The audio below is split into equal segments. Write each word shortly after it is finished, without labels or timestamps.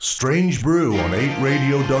Strange Brew on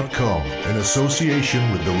 8radio.com in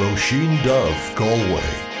association with the Roisin Dove Galway.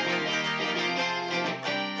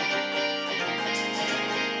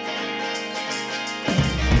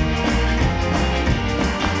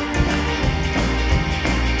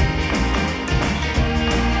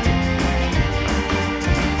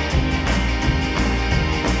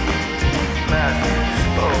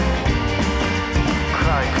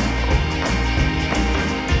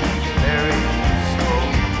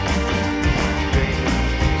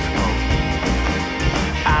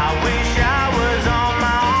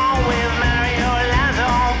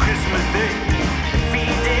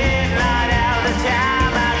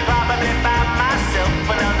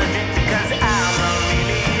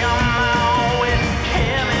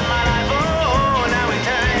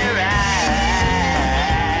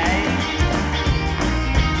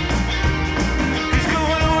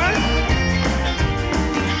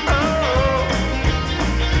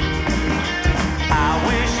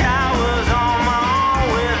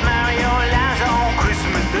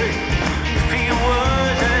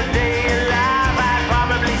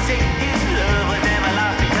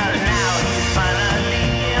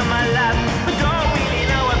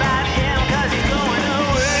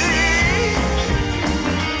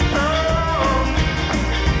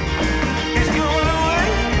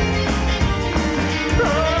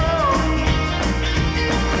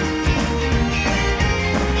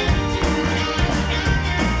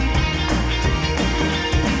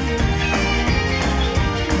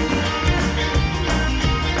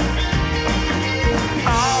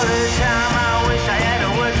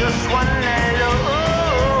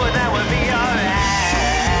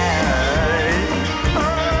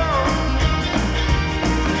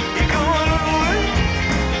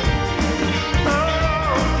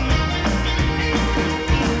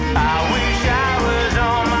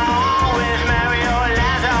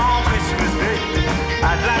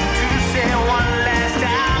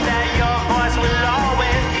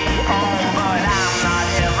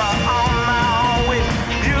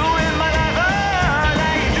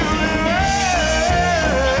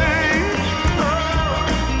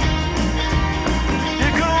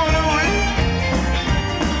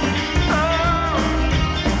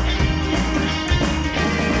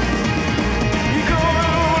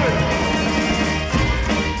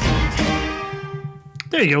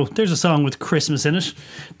 There you go. There's a song with Christmas in it.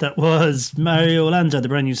 That was Mario Lanza, the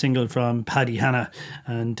brand new single from Paddy Hanna.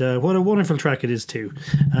 And what a wonderful track it is too.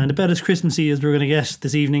 And about as Christmassy as we're going to get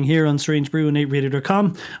this evening here on Strange Brew and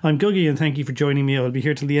 8radio.com. I'm Googie and thank you for joining me. I'll be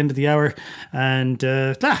here till the end of the hour. And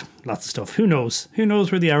lots of stuff. Who knows? Who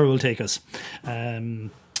knows where the hour will take us?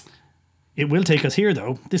 It will take us here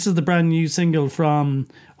though. This is the brand new single from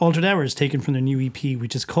Altered Hours, taken from their new EP,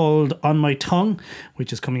 which is called On My Tongue,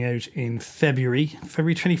 which is coming out in February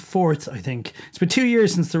 24th, I think. It's been 2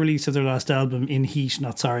 years since the release of their last album, In Heat,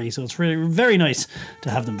 Not Sorry, so it's really very nice to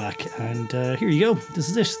have them back. And here you go. This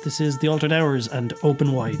is it. This is the Altered Hours and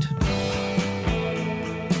Open Wide.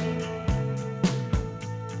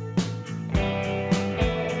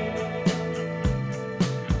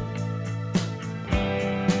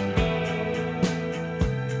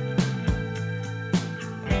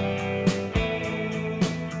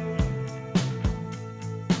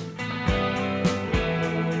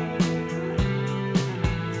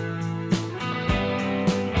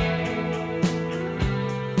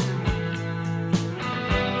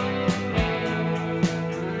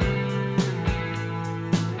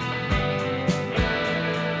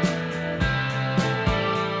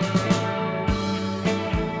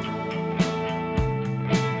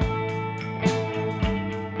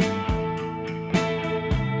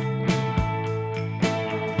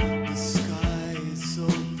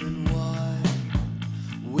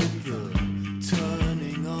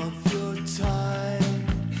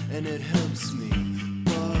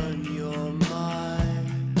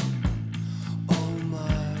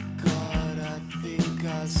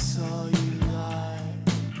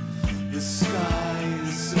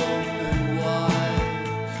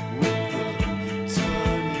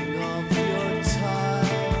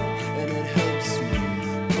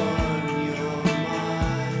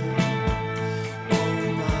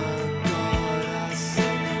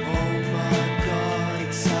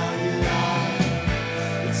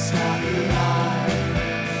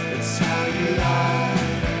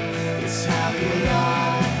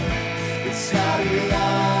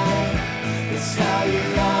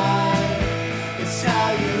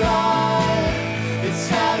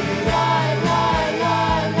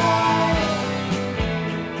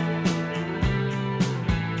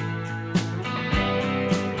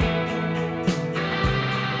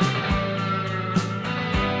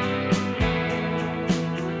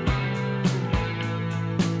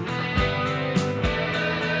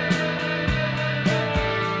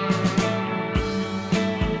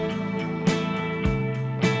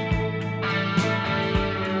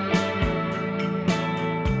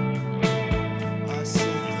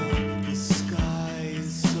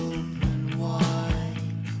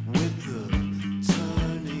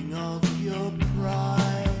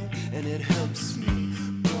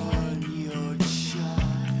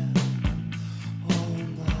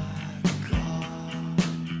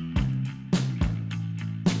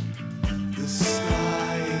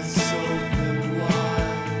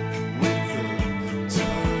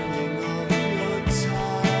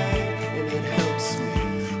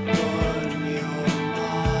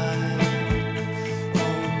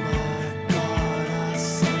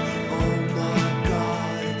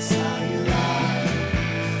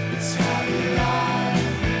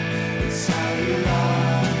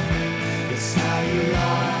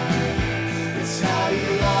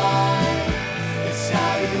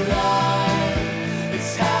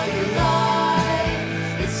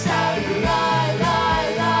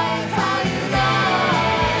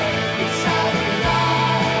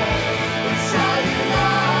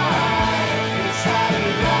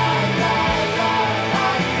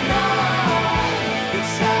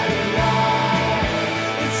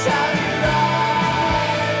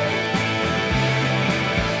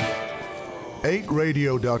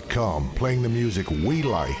 8radio.com, playing the music we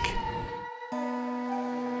like.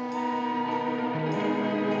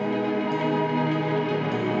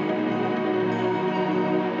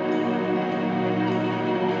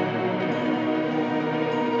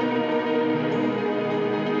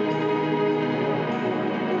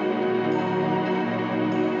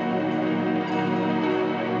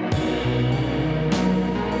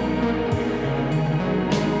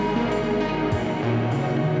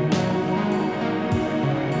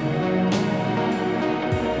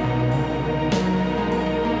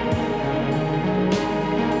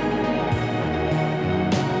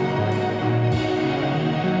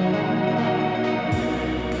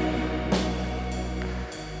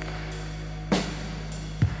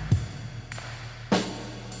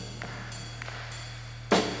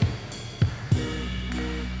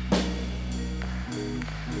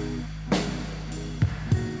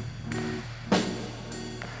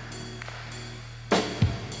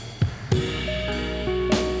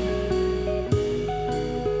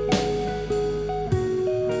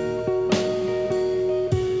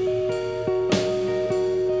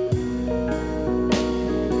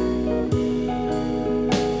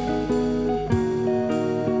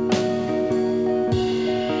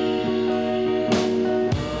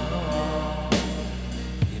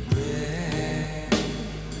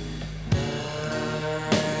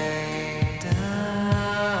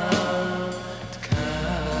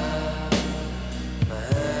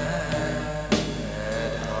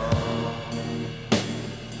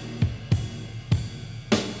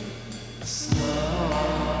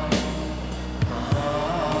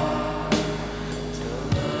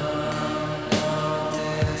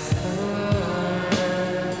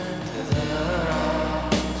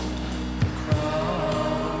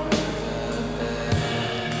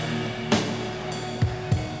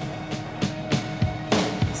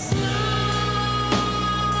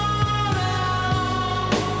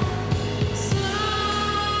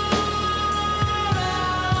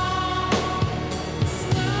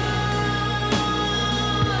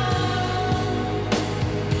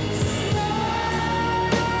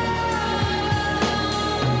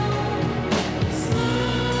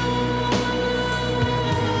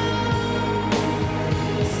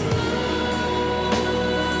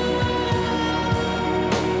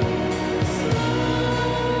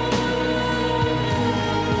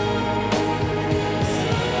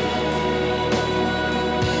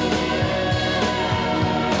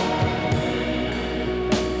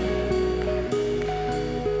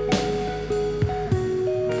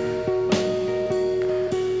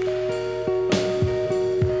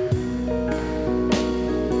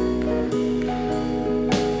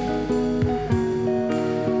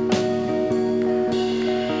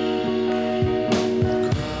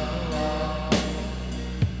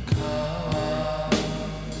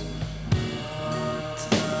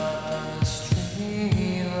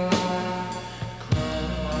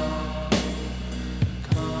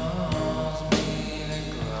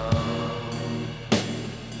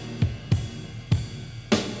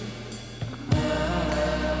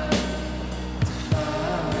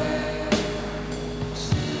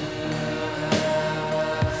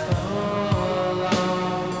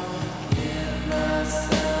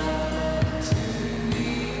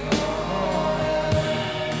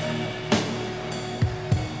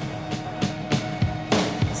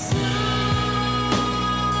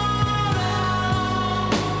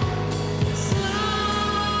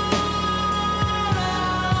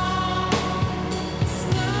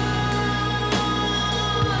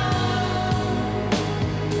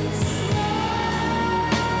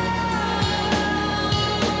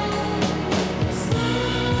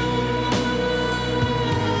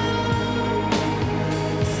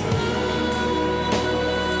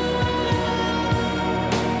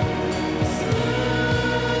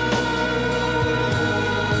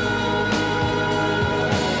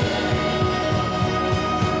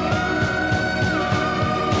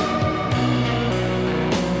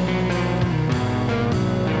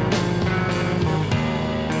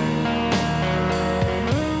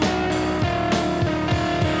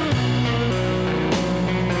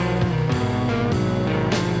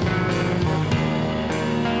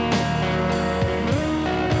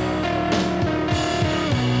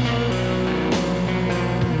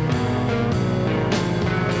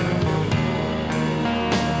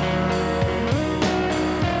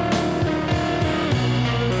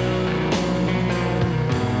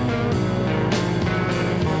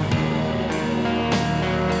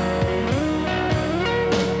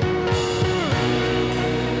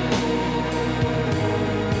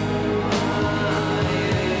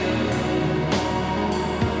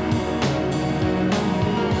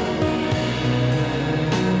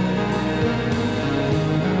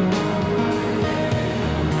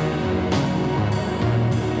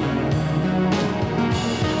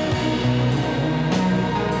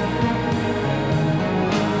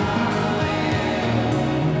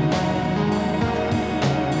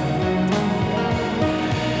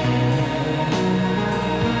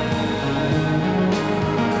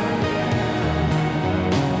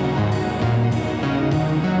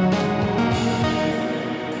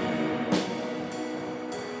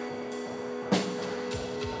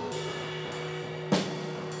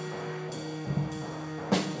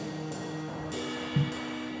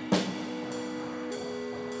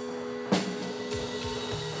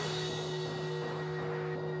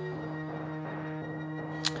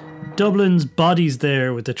 Dublin's Bodies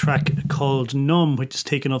there with the track called Numb, which is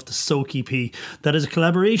taken off the Soak EP. That is a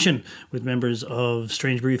collaboration with members of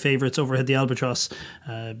Strange Brew favourites Overhead the Albatross.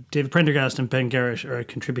 David Prendergast and Ben Garrett are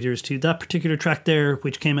contributors to that particular track there,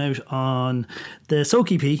 which came out on the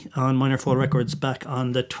Soak EP on Minor Fall Records back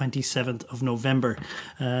on the 27th of November.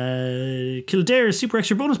 Kildare's Super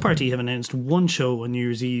Extra Bonus Party have announced one show on New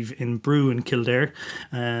Year's Eve in Brew in Kildare,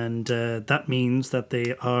 and that means that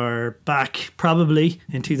they are back probably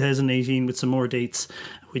in 2018 with some more dates,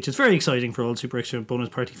 which is very exciting for all Super Extra Bonus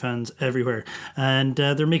Party fans everywhere. And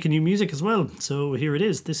they're making new music as well. So here it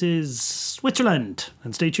is. This is Switzerland.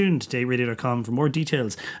 And stay tuned to dayradio.com for more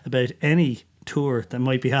details about any tour that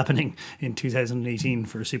might be happening in 2018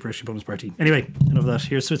 for Super Extra Bonus Party. Anyway, enough of that.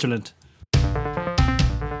 Here's Switzerland.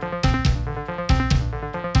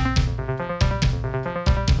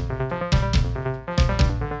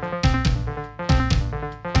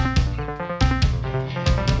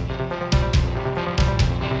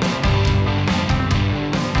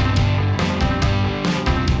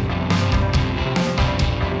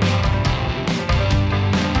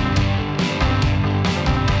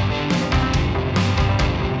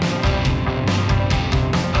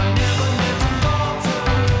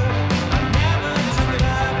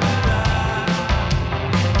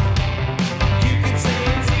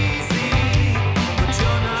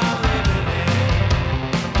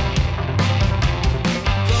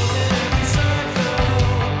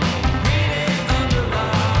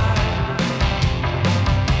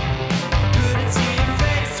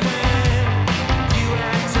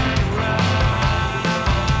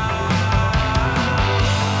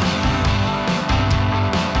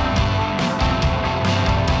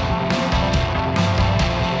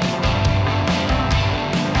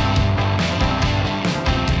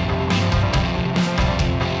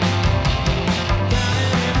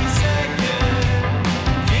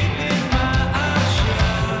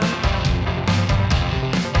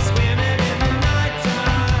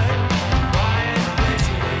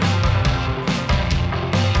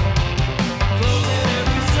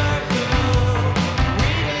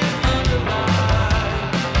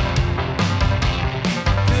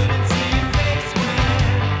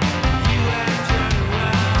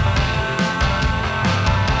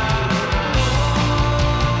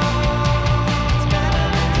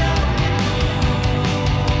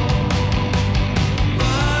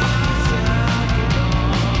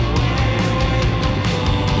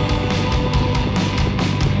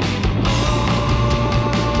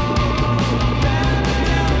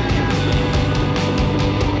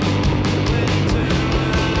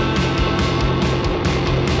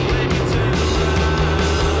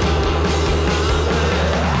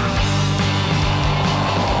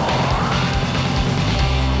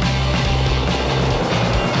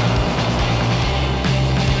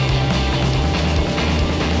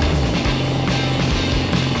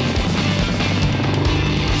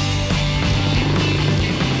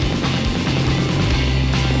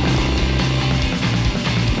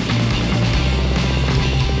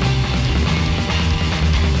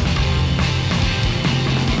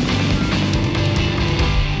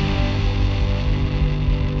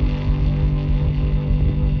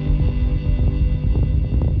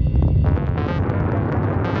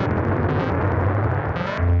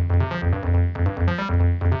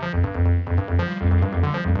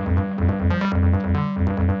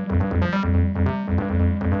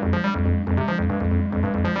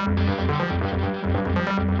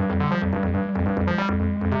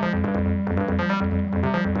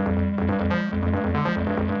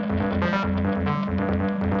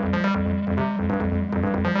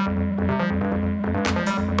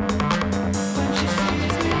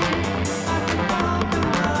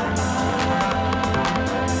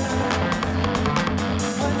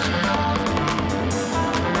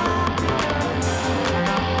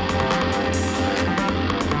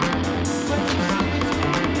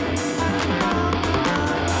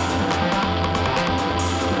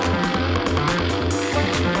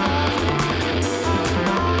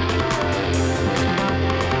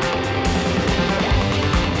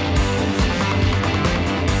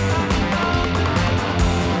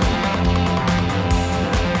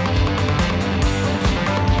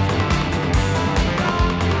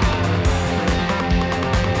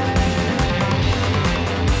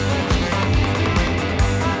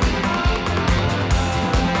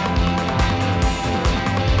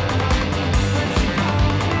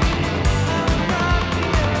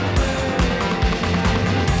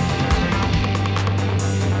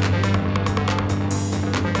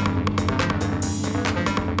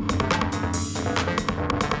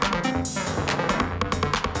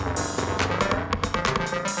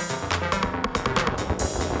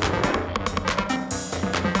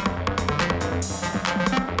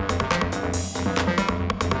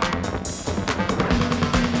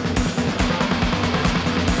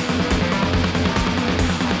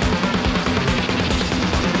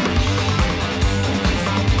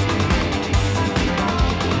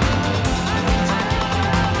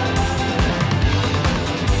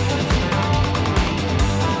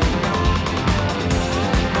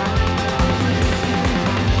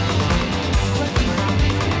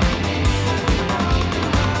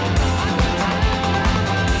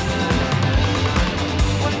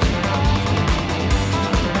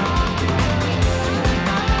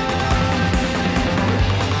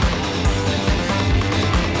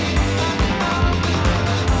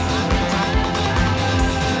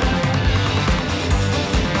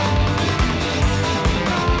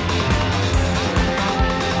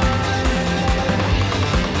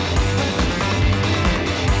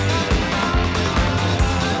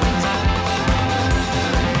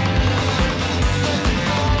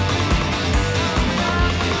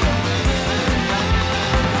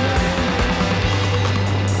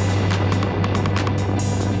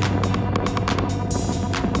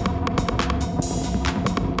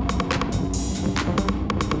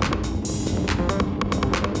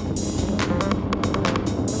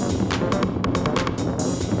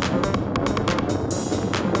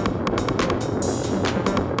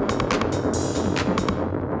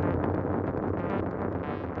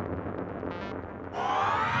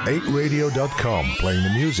 on8radio.com, playing the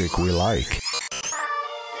music we like.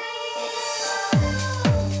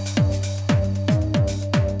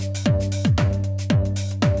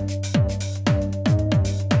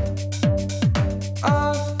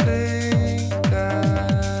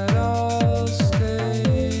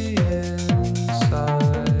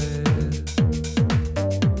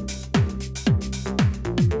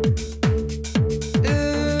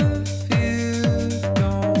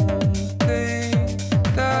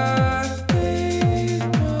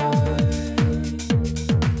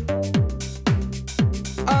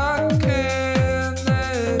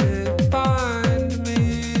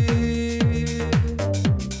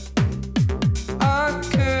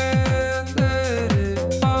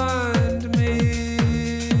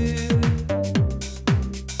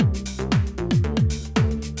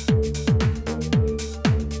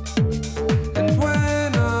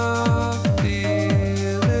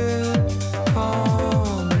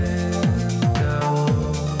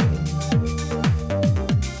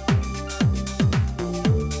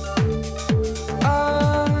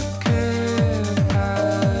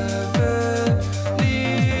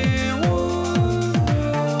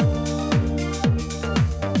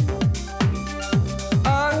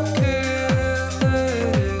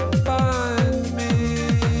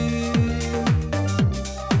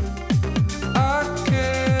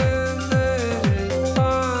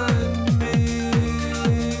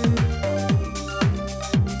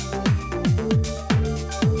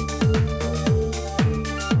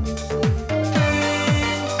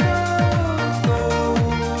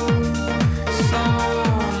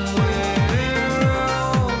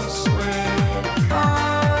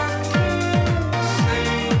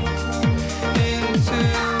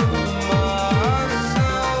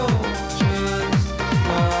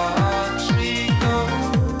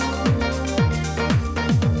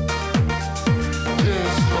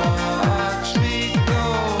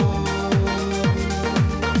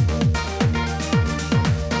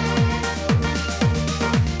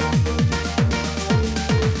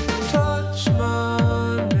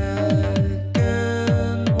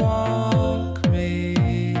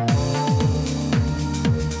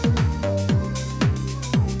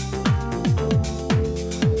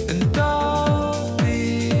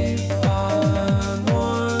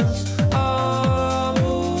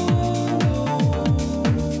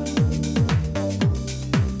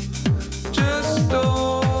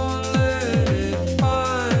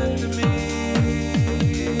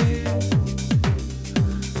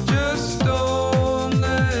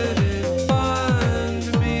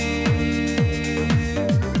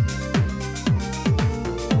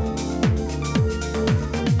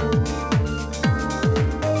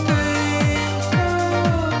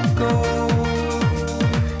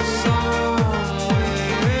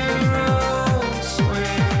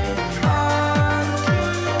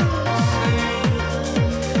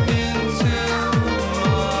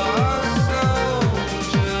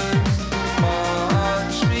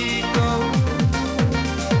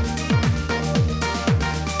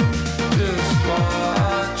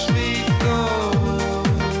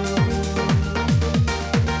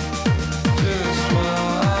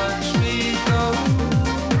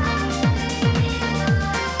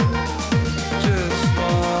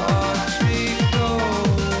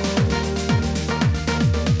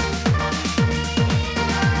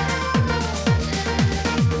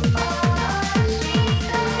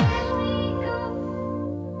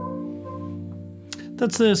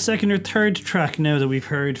 That's the second or third track now that we've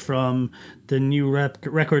heard from the new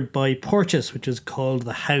record by Porteous, which is called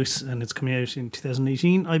The House, and it's coming out in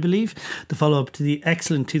 2018, I believe. The follow-up to the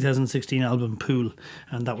excellent 2016 album Pool,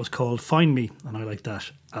 and that was called Find Me, and I like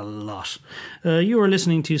that a lot. You are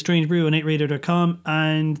listening to Strange Brew on 8radio.com,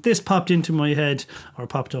 and this popped into my head, or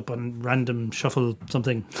popped up on random shuffle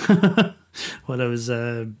something while I was...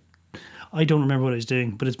 I don't remember what I was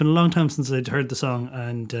doing, but it's been a long time since I'd heard the song,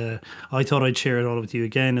 and I thought I'd share it all with you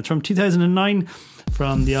again. It's from 2009,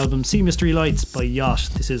 from the album Sea Mystery Lights by Yacht.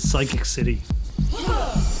 This is Psychic City.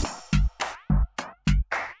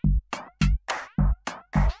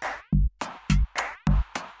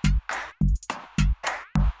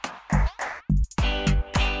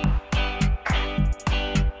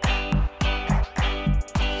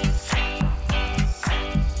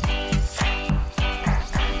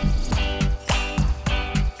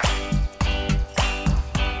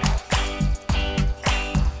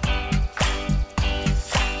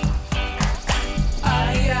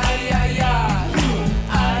 Ay, ay, ay,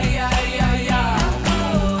 ay.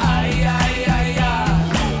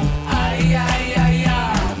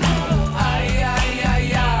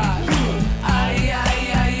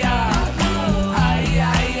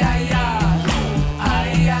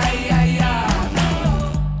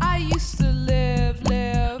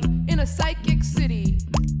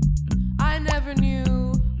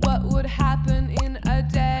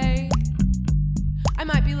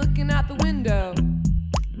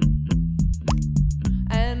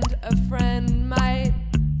 a friend might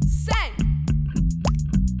say,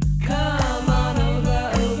 come on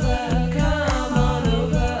over, over, come on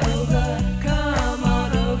over, over, come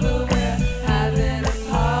on over, we're having a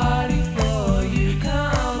party for you.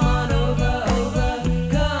 Come on over, over,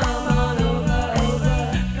 come on over, over,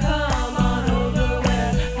 come on over,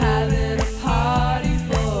 we're having a party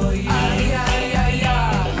for you. Ay, ay, ay,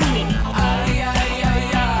 ay, ay, ay, ay, ay,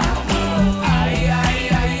 ay, ay, ay,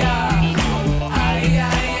 ay,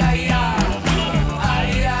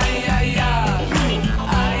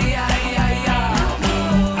 ay,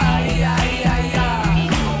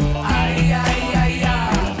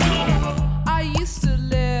 ay, I used to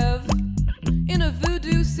live in a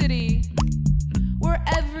voodoo city where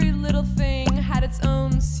every little thing had its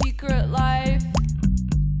own secret life.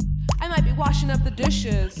 I might be washing up the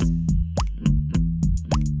dishes,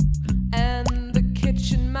 and the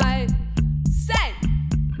kitchen might say,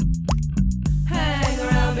 hang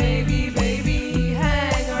around, baby, baby,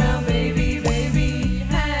 hang around, baby, baby,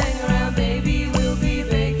 hang around, baby, we'll be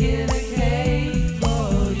baking a cake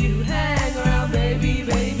for you. Hang around, baby,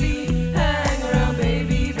 baby, hang around,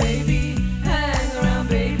 baby, baby, hang around,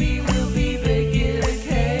 baby, we'll be baking a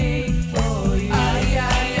cake for you. Ay,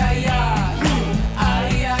 ay, ay, ay,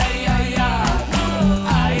 ay, ay, ay, ay, ay,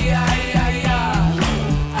 ay, ay, ay, ay, ay,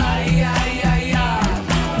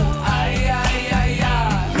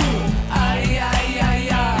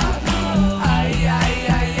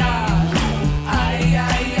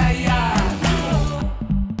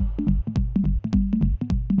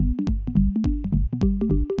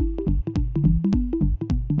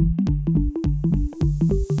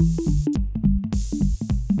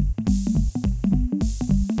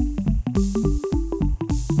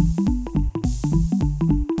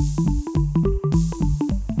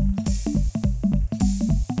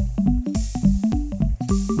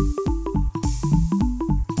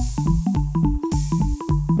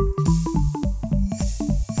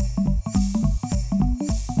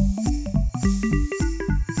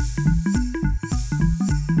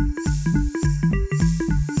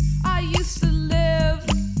 I used to live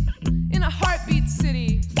in a heartbeat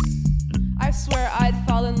city. I swear I'd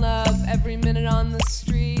fall in love every minute on the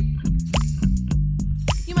street.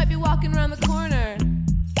 You might be walking around the corner,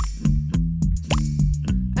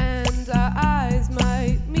 and our eyes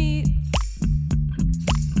might meet.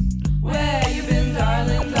 Where you been,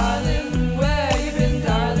 darling, darling? Where you been,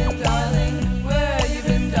 darling, darling? Where you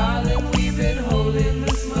been, darling? We've been holding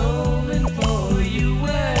this moment for you.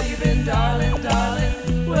 Where you been, darling, darling?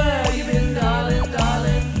 Where you been, darling,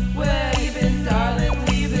 darling? Where you been, darling?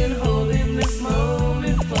 We've been holding this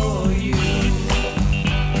moment for you.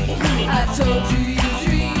 I told you your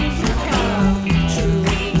dreams would come true.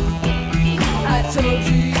 I told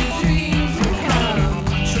you your dreams would come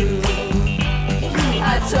true. I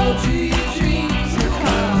told you your dreams would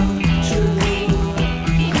come true.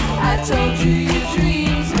 I told you your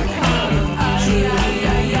dreams would come true. Ay, ay,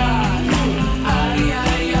 ay, ay, ay,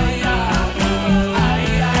 ay, ay, ay,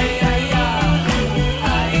 ay, ay, ay, ay,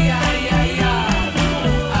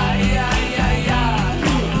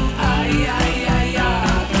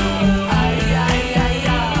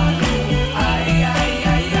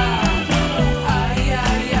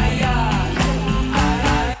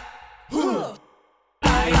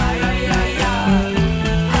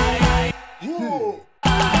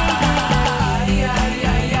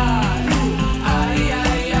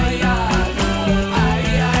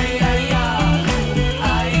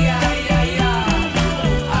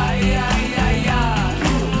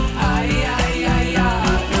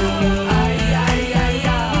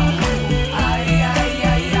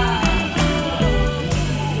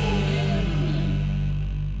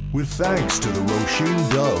 With thanks to the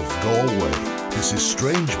Roisin Dove Galway, this is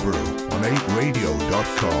Strange Brew on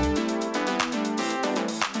 8radio.com.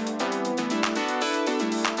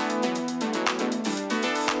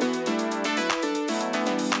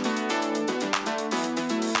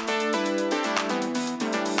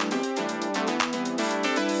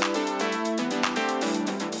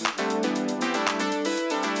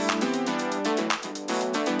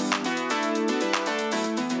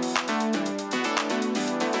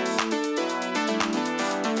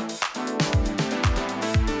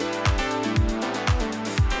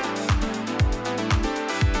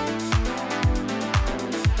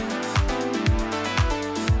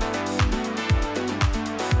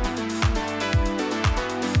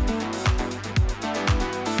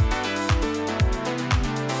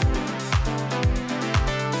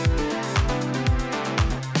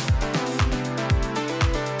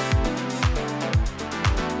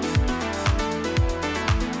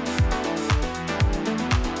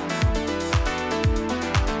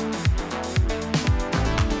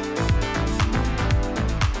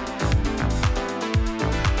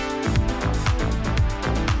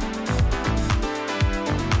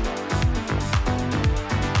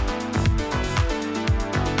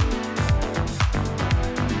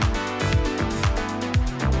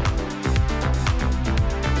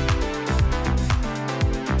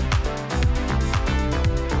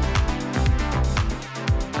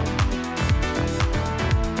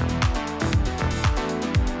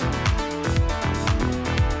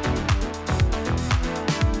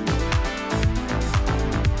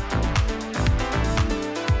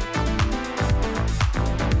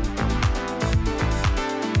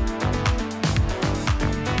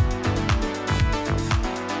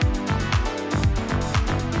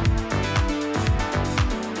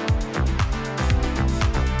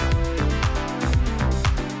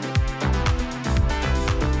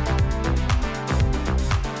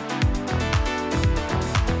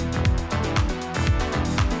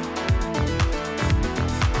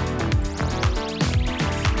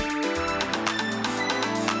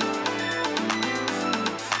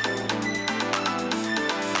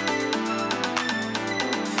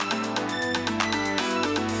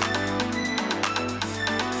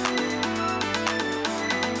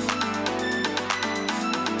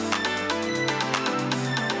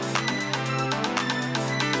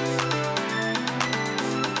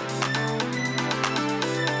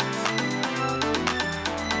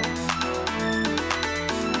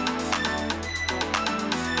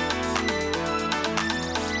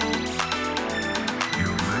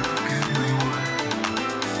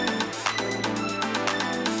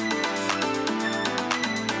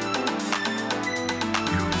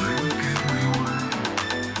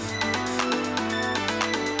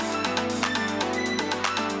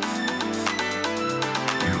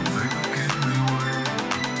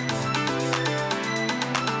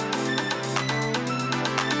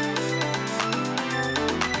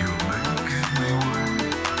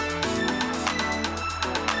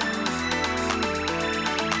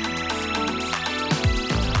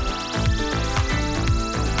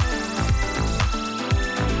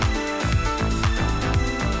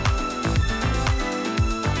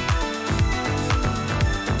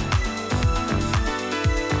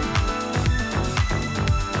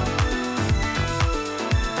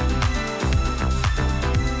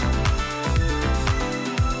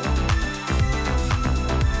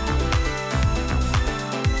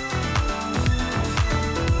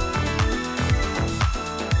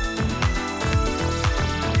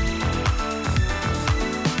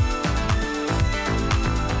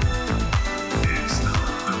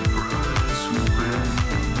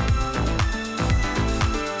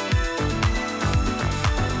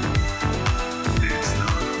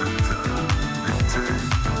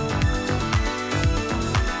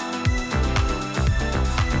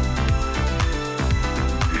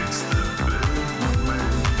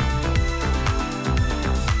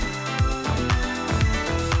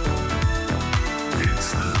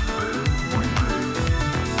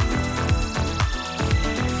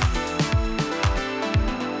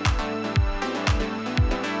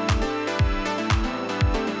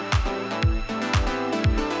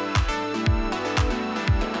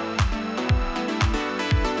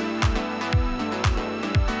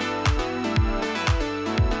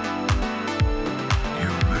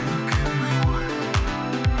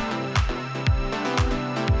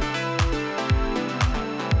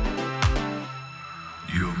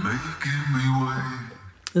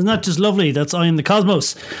 Isn't that just lovely? That's I Am the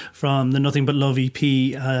Cosmos from the Nothing But Love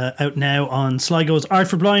EP, out now on Sligo's Art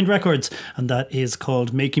for Blind Records, and that is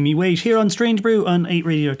called Making Me Wait, here on Strange Brew on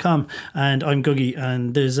 8radio.com. And I'm Googie,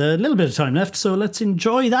 and there's a little bit of time left, so let's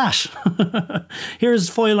enjoy that. Here's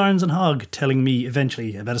Foil Arms and Hog telling me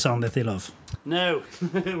eventually about a song that they love. Now,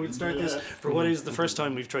 we'll start this for what is the first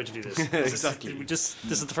time we've tried to do this. Exactly. This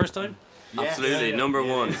is the first time? Absolutely, number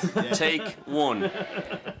one. Take one.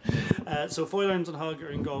 So Foil Arms and Hog are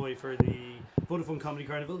in Galway for the Vodafone Comedy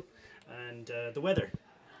Carnival, and the weather.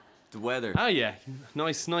 The weather. Oh yeah,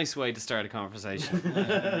 nice way to start a conversation.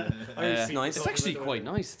 It's nice. It's actually quite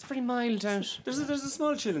nice. It's very mild out. There's a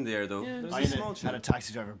small chill in the air though. Yeah. There's I a small chill. had a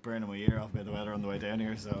taxi driver burning my ear off about the weather on the way down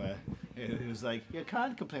here, so he was like, "You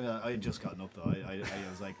can't complain about that." I had just gotten up though. I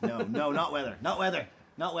was like, "No, not weather, not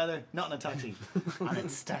in a taxi," and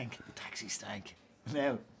it stank. The taxi stank.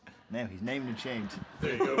 Now he's named and shamed.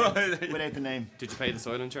 There you go. Without the name. Did you pay the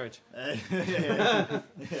soil and charge? Yeah,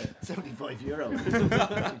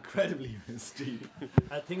 €75. Incredibly steep.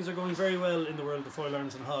 Things are going very well in the world of Foil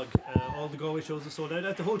Arms and Hog. All the Galway shows are sold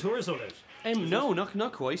out. The whole tour is sold out. No,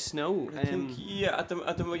 not quite. No. I think at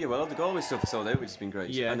the Galway stuff is sold out, which has been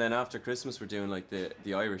great. Yeah. And then after Christmas we're doing like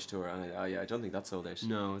the Irish tour, and I don't think that's sold out.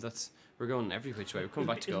 No, we're going every which way. We're coming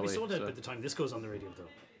back to It'll Galway. be sold out so. by the time this goes on the radio, though.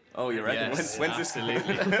 Oh, you reckon? Yes, When's this?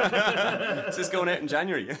 absolutely. Is this going out in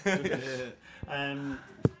January? And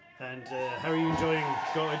how are you enjoying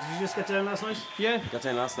Galway? Did you just get down last night? Yeah. Got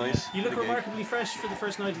down last night. You look Big gig. remarkably fresh for the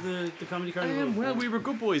first night of the comedy carnival. Well, we were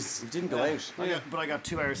good boys. We didn't go out. But I got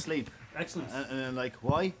 2 hours sleep. Excellent. And then like,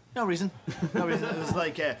 why? No reason. It was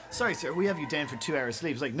like, sorry sir, we have you down for 2 hours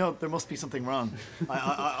sleep. It's like, no, there must be something wrong.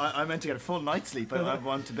 I meant to get a full night's sleep. I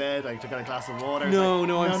went to bed, I took out a glass of water. It's No, like,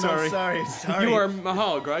 no, I'm sorry. sorry. You are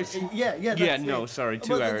Mahog, right? Yeah, Yeah, that's no, it. sorry,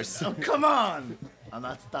 2 hours. Oh, come on! And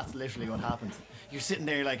that's literally what happens. You're sitting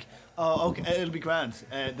there like, oh, okay, it'll be grand.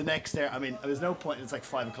 The next day, I mean, there's no point, it's like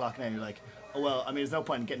 5 o'clock now, you're like, oh well, I mean, there's no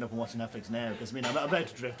point in getting up and watching Netflix now, because I mean, I'm about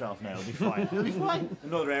to drift off now, it'll be fine. It'll be fine.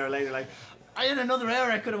 Another hour later, like, in another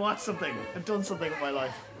hour I could have watched something. I've done something with my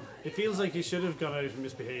life. It feels like you should have gone out and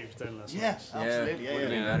misbehaved then last night. Yeah, absolutely, would have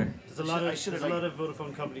been yeah. better. There's a lot I should of have,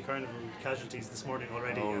 Vodafone Comedy Carnival casualties this morning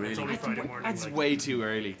already. Oh, and it's really? only Friday morning. That's like, way too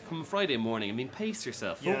early. From Friday morning. I mean, pace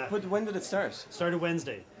yourself. Yeah. But when did it start? Started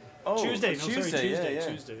Wednesday. Oh, Tuesday. it's No, sorry, Tuesday, Tuesday. yeah.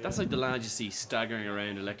 Tuesday. That's like the lad you see staggering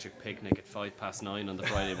around Electric Picnic at 9:05 on the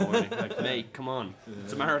Friday morning. Like, mate, come on.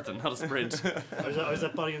 It's a marathon, not a sprint. I was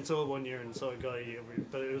at Body and Soul one year and saw a guy,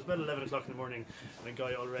 but it was about 11 o'clock in the morning, and a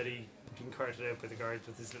guy already being carted out by the guards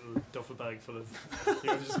with his little duffel bag full of. He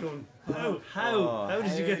was just going, how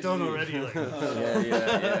did you get done already? Like,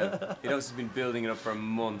 Yeah. He'd obviously been building it up for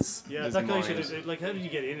months. yeah, His that guy mind. should have. Like, how did you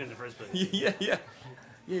get in the first place? Yeah,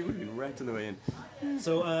 he would have been wrecked on the way in.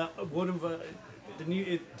 So, one of the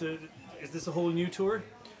new. Is this a whole new tour?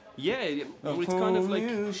 Yeah, well, it's kind of like.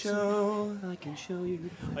 New show. I can show you.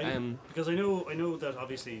 Because I know that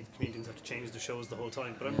obviously comedians have to change their shows the whole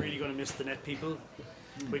time, but I'm really going to miss the Net People,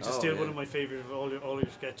 which is Oh, still yeah. one of my favourite of all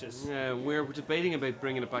your sketches. We're debating about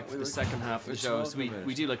bringing it back for the second half of the we're show. So talking about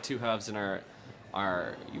we do like 2 halves in our.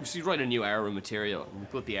 You write a new hour of material, and we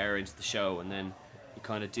put the hour into the show, and then you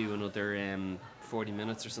kind of do another 40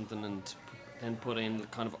 minutes or something, and then put in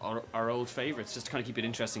kind of our old favourites, just to kind of keep it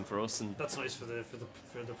interesting for us. And That's nice for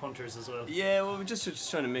the punters as well. Yeah, well, we're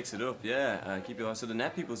just trying to mix it up. Yeah, keep it on. So the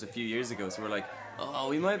Net People was a few years ago, so we're like, oh,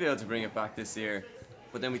 we might be able to bring it back this year.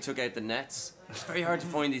 But then we took out the nets. It's very hard to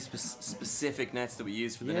find these specific nets that we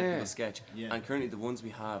use for the Net Yeah. People sketch. Yeah. And currently the ones we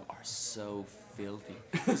have are so filthy.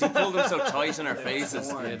 Because he pulled them so tight on our faces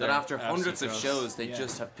that they're after hundreds of absolute shows, they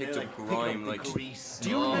just have picked They're up picking up grime. the Like, grease. do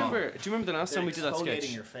you remember the last time we did that Exfoliating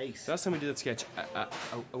sketch? your face. The last time we did that sketch,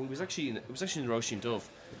 it was actually in Roisin Dove,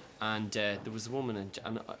 and there was a woman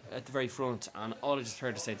and at the very front, and all I just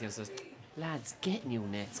heard her say at the end was, "Lads, get new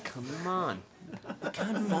nets, come on."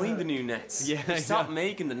 can't find the new nets. Yeah, Stop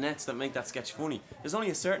making the nets that make that sketch funny. There's only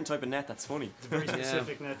a certain type of net that's funny. It's a very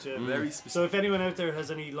specific net. Yeah. Very specific. So if anyone out there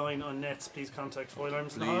has any line on nets, please contact Foil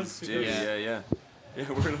Arms and Hog. Please do. because- Yeah,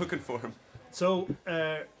 we're looking for him. So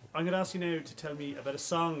I'm going to ask you now to tell me about a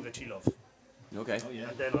song that you love, Okay. Oh yeah.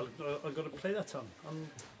 and then I'm going to play that song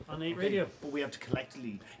on 8 Radio. But we have to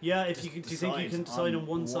collectively. Yeah, if you can, do you think you can decide on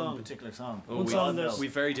one song? particular song. Oh, One song that- we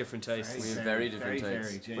very different tastes We have very different tastes.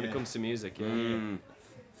 varied, yeah, when it yeah. comes to music. Yeah. Mm.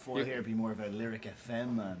 Foil here would be more of a lyric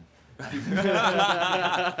FM man.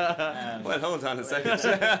 Well, hold on a second.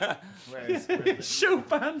 Whereas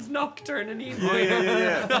Chopin's Nocturne and E minor.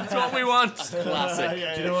 yeah. That's what we want. Classic.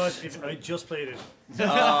 Do you know what? I just played it.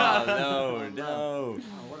 Oh, no.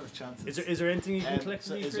 what are the chances? Is there anything you can So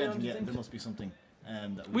collectively is agree there on? Do you there think? must be something.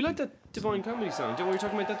 That We like that Divine Comedy song. Don't we were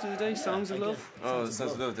talking about that the other day? Songs of Love? Oh, the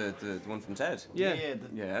Sounds of Love, the one from Ted. Yeah.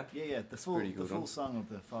 Yeah. The full Pretty good full one. song of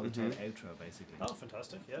the Father Ted outro, basically. Oh,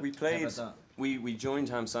 fantastic! Yeah. We played. that? We joined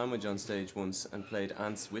Ham Sandwich on stage once and played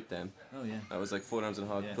Ants with them. Oh yeah. That was like Four Arms and a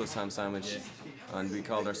Hog Yeah. plus Ham Sandwich, and we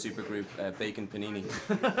called our supergroup Bacon Panini.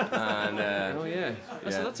 And Oh yeah. Yeah.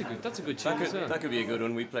 So that's a good tune as well. that could be a good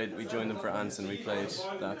one. We joined them for Ants and we played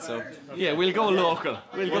that. So Yeah, we'll go local.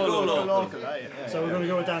 We'll go local. Local, yeah. So we're going to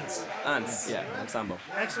go with Dance. Ants, yeah, and Sambo.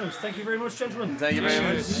 Excellent. Thank you very much, gentlemen. Thank you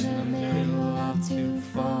very much. In the middle of two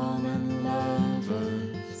fallen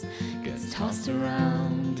lovers gets tossed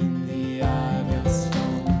around in the eye of the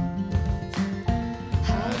storm,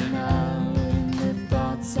 hiding out in the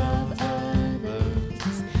thoughts of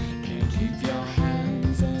others. Can't keep your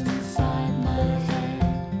hands inside my head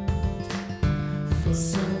for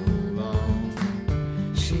so long.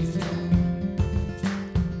 She's gone.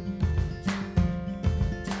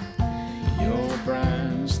 Your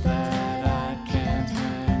branch that I can't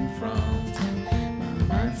hang from. My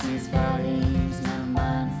mind sees valleys, my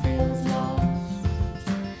mind feels lost.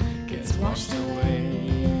 Gets washed away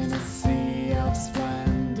in a sea of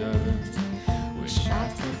splendor. Wish I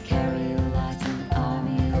could carry you like an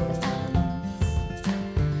army of ants.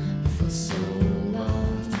 For so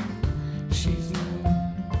long, she's known.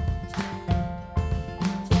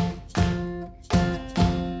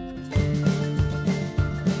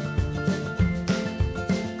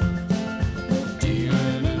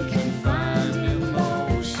 Dealing in confined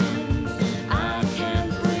emotions, I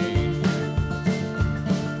can't breathe.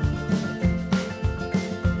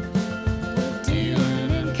 Dealing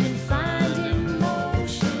in confined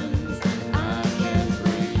emotions, I can't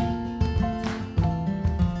breathe.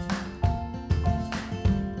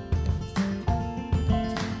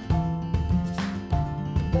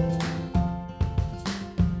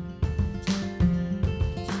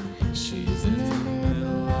 She's in the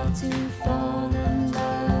middle of two fallen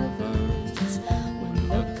lovers. When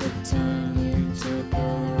luck could turn you to a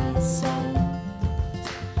pillar of salt.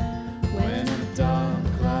 When a dark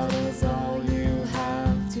cloud is all you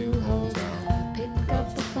have to hold on. Pick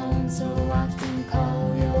up the phone so I can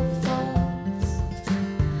call your thoughts.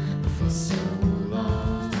 For so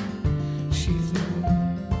long, she's known.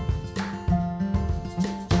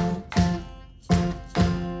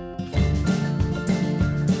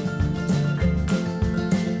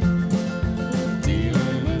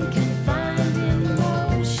 Dealing in confined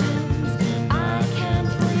emotions, I can't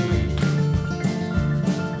breathe.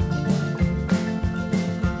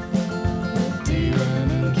 Dealing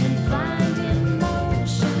in confined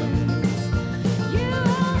emotions, you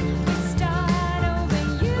we start over,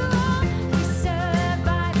 you we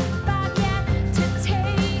survive. I've yet to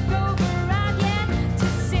take over, I've yet to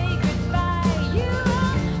say goodbye. You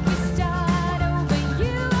we start over,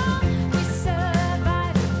 you we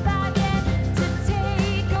survive. I've yet to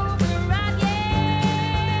take over, I've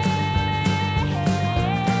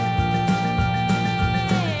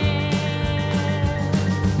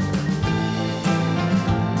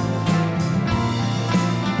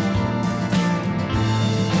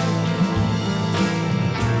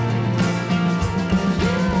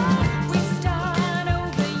we start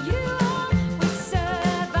over, you we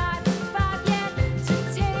survive. I've yet to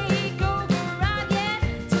take over, I've yet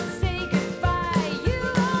to say goodbye. You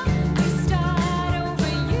we start over,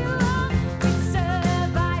 you we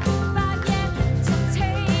survive. I've yet to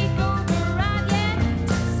take over, I've yet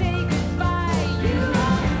to say goodbye. You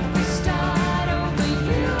we start over,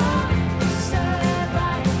 you we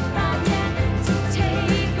survive. I've yet to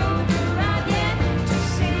take over, I've yet to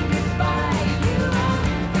say goodbye. You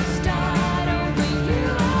we start over, you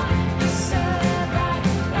we survive.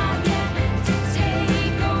 I've yet to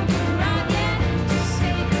take over, I've yet to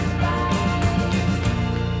say goodbye.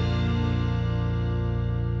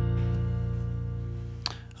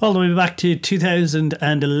 All the way back to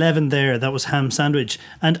 2011 there. That was Ham Sandwich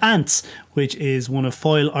and Ants, which is one of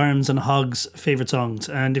Foil Arms and Hog's favourite songs.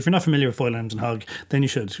 And if you're not familiar with Foil Arms and Hog, then you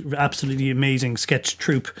should. Absolutely amazing sketch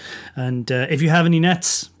troupe. And if you have any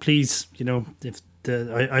nets, please, if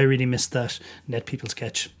I really missed that Net People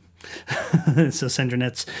sketch. So send your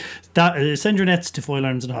nets. Send your nets to Foil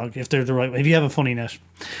Arms and Hog if they're the right way. If you have a funny net,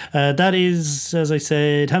 that is, as I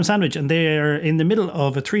said, Ham Sandwich, and they are in the middle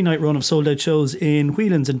of a 3-night run of sold out shows in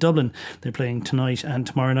Whelan's in Dublin. They're playing tonight and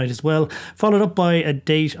tomorrow night as well. Followed up by a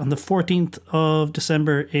date on the 14th of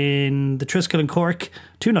December in the Triskel in Cork.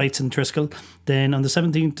 2 nights in Triskel. Then on the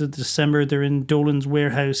 17th of December, they're in Dolan's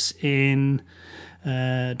Warehouse in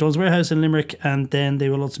Limerick, and then they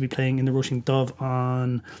will also be playing in the Rushing Dove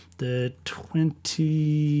on the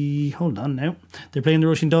 20. Hold on now. They're playing the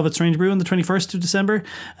Roisin Dove at Strange Brew on the 21st of December.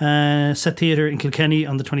 Set Theatre in Kilkenny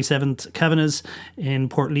on the 27th. Kavanagh's in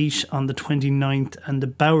Portlaoise on the 29th. And the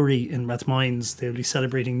Bowery in Rathmines. They'll be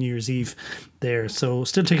celebrating New Year's Eve there. So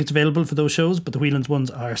still tickets available for those shows, but the Whelan's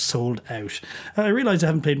ones are sold out. I realise I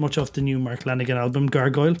haven't played much off the new Mark Lanigan album,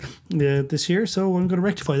 Gargoyle, this year. So I'm going to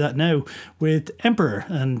rectify that now with Emperor.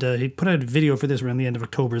 And he put out a video for this around the end of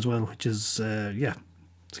October as well, which is,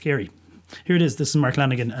 scary. Here it is. This is Mark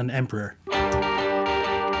Lanigan and Emperor.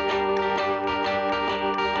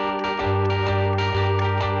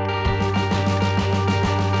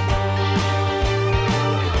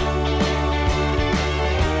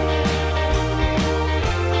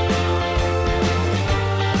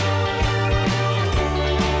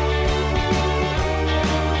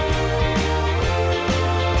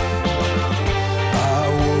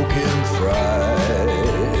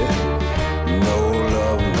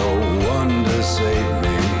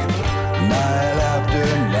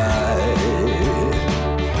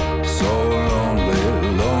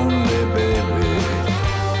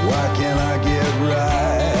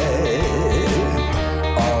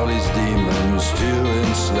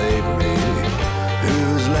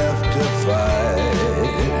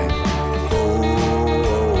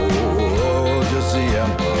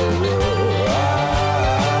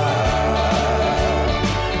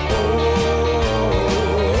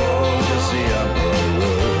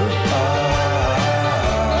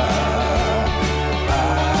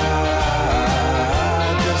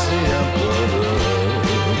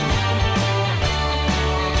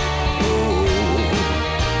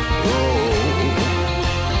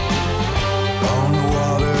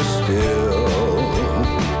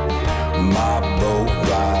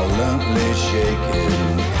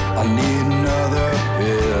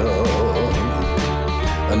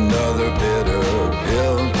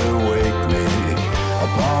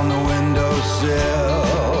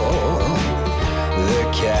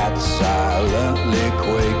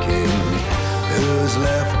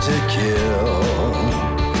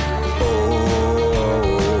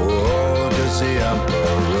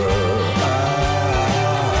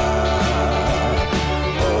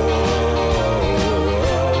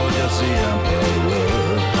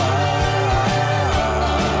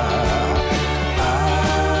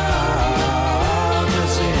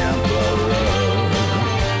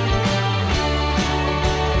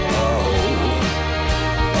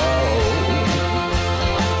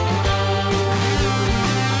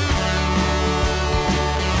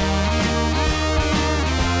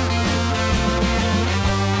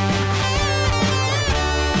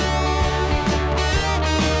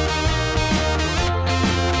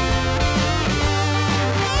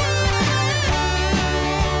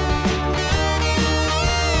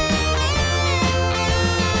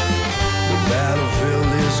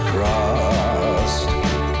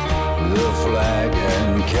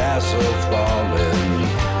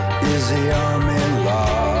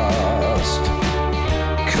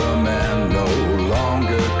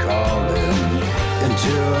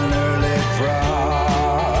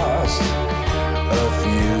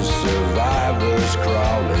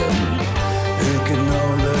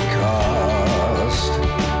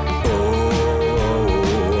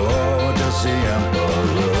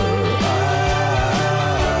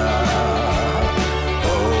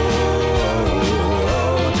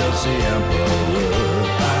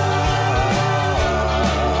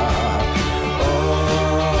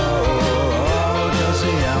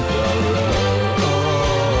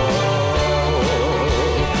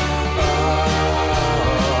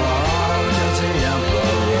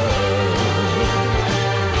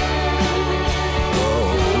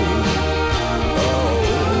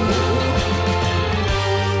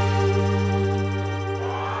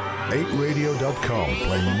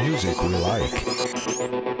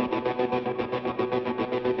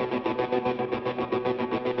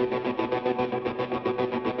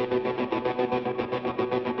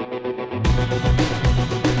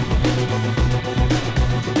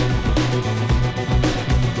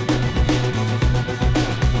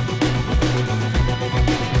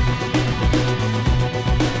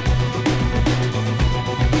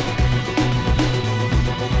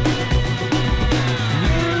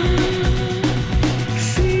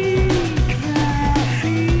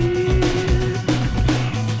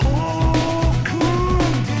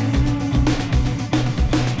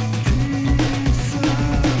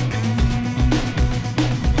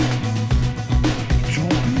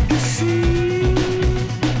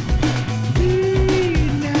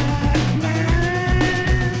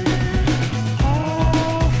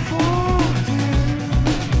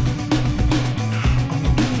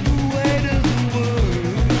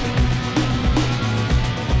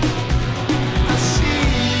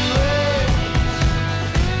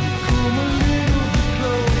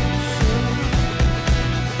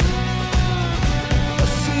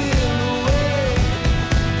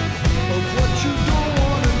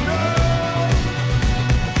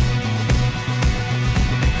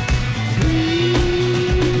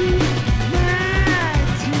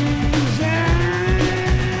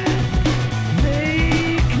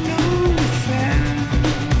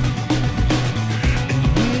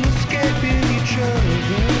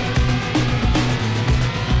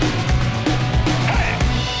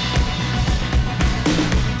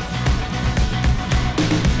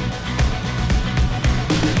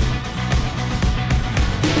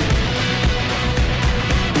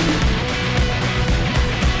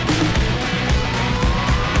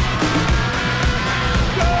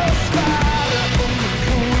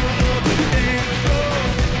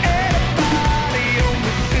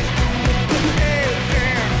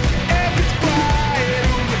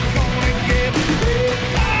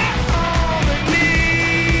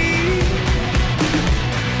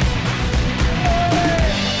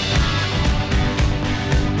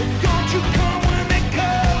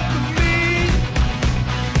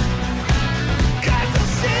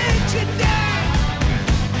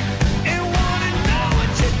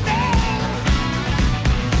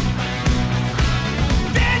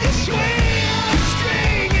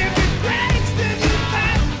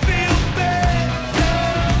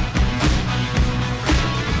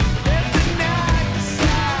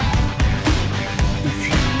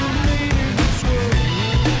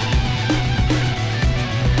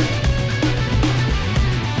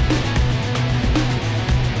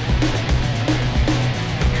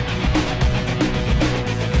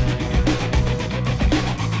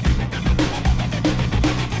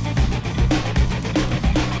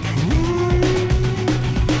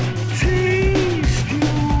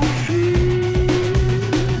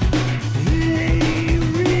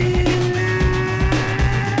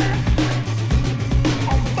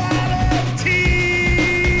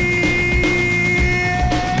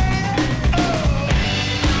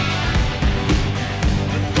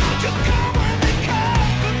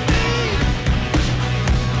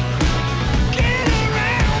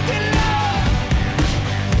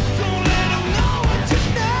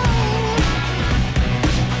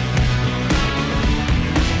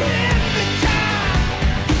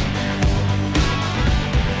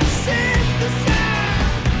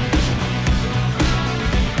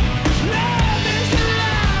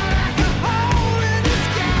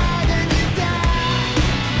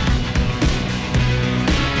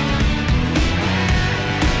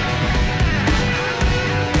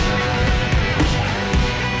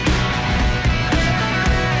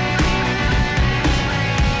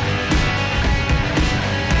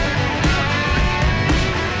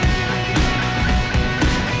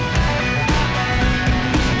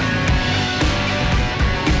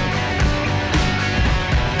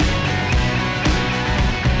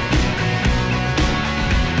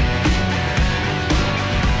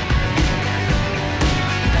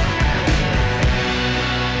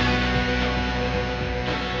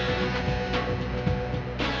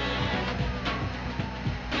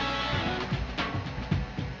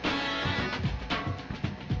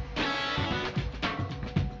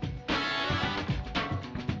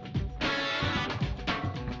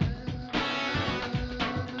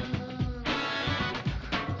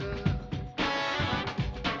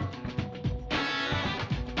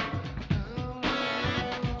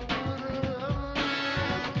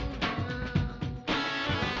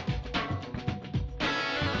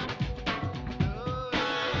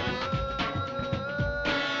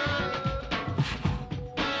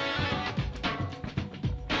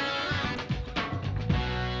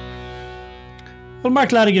 Well,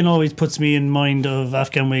 Mark Ladigan always puts me in mind of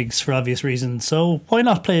Afghan Wigs for obvious reasons, so why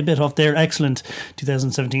not play a bit off their excellent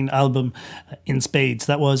 2017 album In Spades.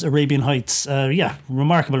 That was Arabian Heights.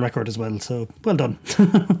 Remarkable record as well, so well done.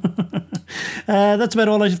 That's about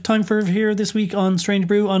all I have time for here this week on Strange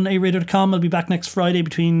Brew on aradio.com. I'll be back next Friday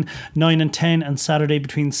between 9 and 10 and Saturday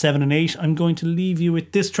between 7 and 8. I'm going to leave you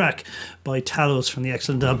with this track by Talos from the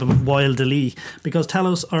excellent album Wild Ali, because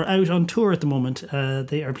Talos are out on tour at the moment.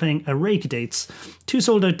 They are playing a rake of dates. 2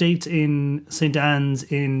 sold out dates in St. Anne's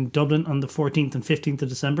in Dublin on the 14th and 15th of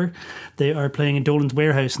December. They are playing in Dolan's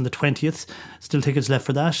Warehouse on the 20th. Still tickets left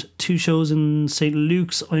for that. 2 shows in St.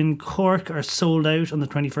 Luke's in Cork are sold out on the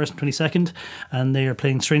 21st and 22nd. And they are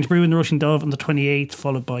playing Strange Brew in the Rushing Dove on the 28th,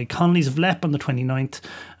 followed by Connolly's of Lepp on the 29th.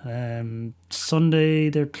 Sunday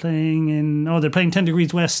they're playing 10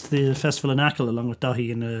 Degrees West, the festival in Achill, along with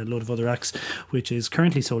Dahi and a load of other acts, which is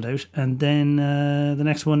currently sold out. And then the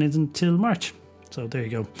next one isn't until March. So there you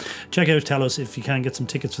go. Check out Talos if you can get some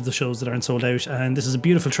tickets for the shows that aren't sold out. And this is a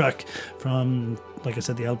beautiful track from, like I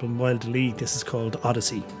said, the album Wild Ali. This is called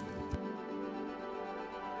Odyssey.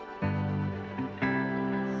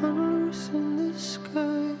 Unloosen the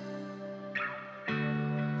sky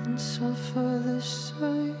and suffer the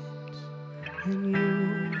sights, and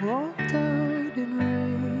you walked out in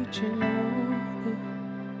rage and order.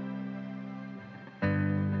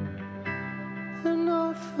 An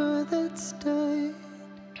offer that's died.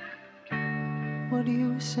 What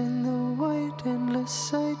use in the white endless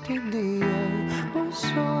sight in the eye was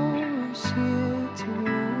always here to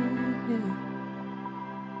warn you.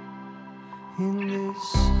 In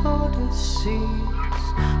this odyssey, it's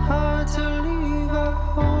hard to leave a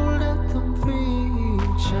hold at the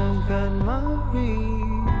breach. I've got my reasons.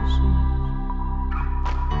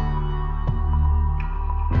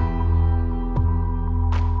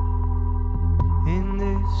 In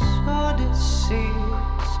this odyssey,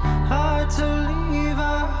 it's hard to leave a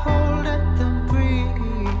hold at the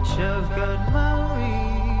breach. I've got my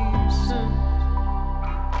reasons.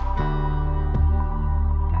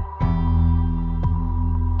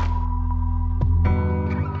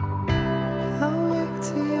 I wake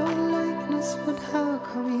to your likeness, but how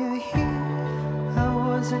come you're here? I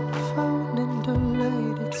wasn't found and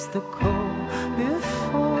delayed, it's the call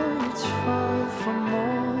before it's far from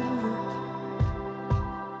over.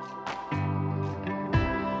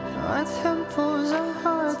 My temples are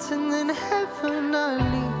hearts and then heaven I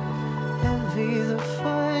leave. Heavy the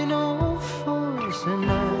final force, and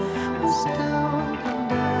I was down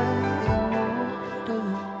and I ignored her.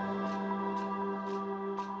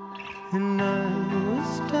 And I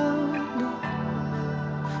was down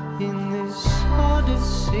in this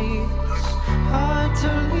odyssey. It's hard to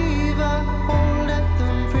leave a hold at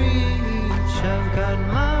the breach. I've got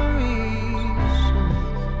my reasons.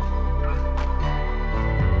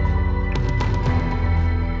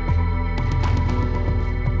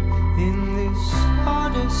 In this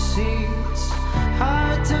odyssey,